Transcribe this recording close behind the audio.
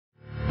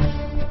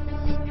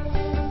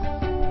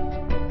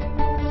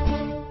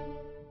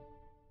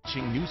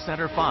watching News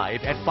Center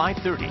 5 at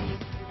 5:30.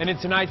 And in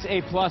tonight's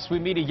A+, we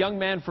meet a young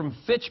man from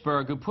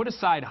Fitchburg who put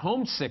aside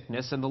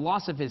homesickness and the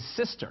loss of his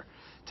sister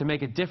to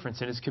make a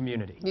difference in his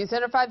community. News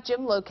Center 5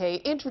 Jim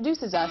Locate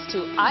introduces us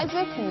to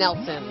Isaac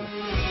Nelson.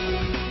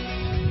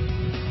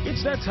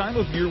 It's that time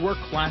of year where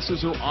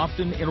classes are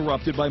often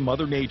interrupted by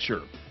Mother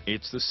Nature.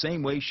 It's the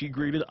same way she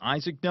greeted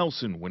Isaac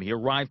Nelson when he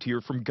arrived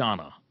here from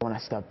Ghana. When I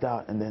stepped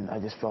out, and then I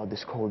just felt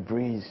this cold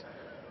breeze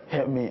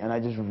hit me, and I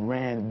just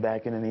ran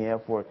back into the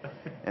airport.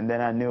 And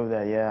then I knew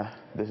that, yeah,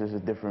 this is a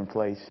different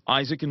place.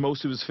 Isaac and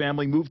most of his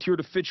family moved here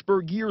to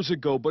Fitchburg years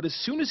ago, but as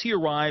soon as he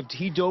arrived,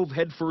 he dove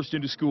headfirst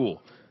into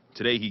school.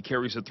 Today, he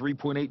carries a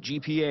 3.8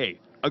 GPA,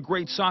 a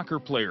great soccer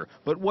player.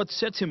 But what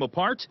sets him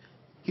apart?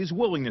 His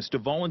willingness to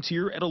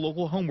volunteer at a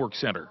local homework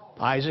center.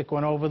 Isaac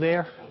went over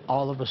there.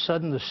 All of a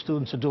sudden, the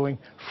students are doing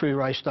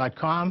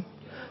freerice.com.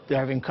 They're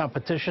having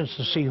competitions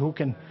to see who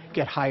can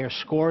get higher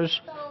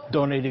scores,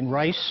 donating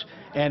rice,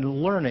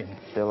 and learning.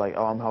 They're like,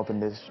 oh, I'm helping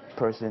this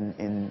person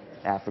in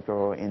Africa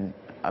or in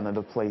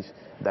another place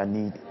that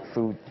need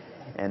food.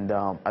 And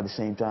at the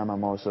same time,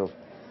 I'm also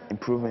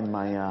improving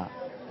my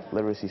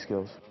literacy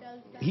skills.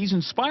 He's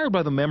inspired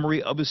by the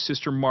memory of his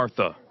sister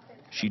Martha.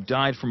 She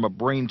died from a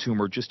brain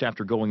tumor just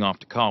after going off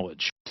to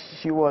college.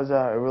 She was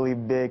a really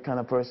big kind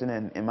of person,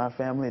 and in my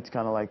family, it's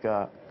kind of like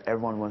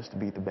everyone wants to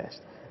be the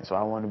best. And so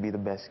I want to be the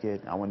best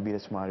kid. I want to be the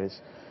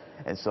smartest.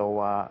 And so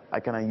I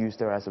kind of used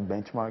her as a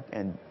benchmark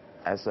and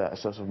as a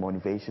source of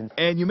motivation.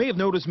 And you may have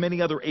noticed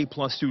many other A+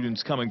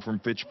 students coming from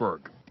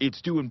Fitchburg. It's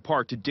due in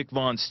part to Dick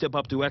Vaughn's Step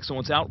Up to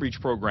Excellence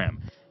outreach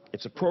program.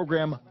 It's a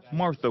program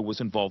Martha was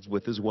involved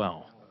with as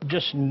well.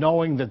 Just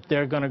knowing that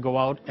they're going to go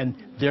out and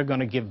they're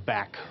going to give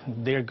back.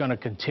 They're going to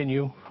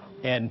continue,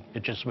 and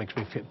it just makes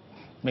me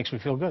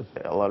feel good.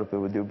 A lot of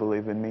people do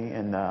believe in me,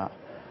 and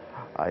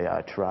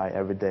I try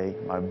every day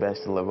my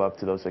best to live up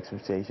to those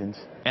expectations.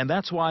 And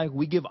that's why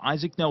we give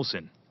Isaac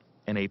Nelson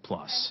an A+.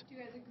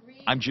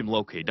 I'm Jim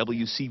Locate,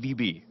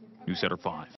 WCVB, News Center 5.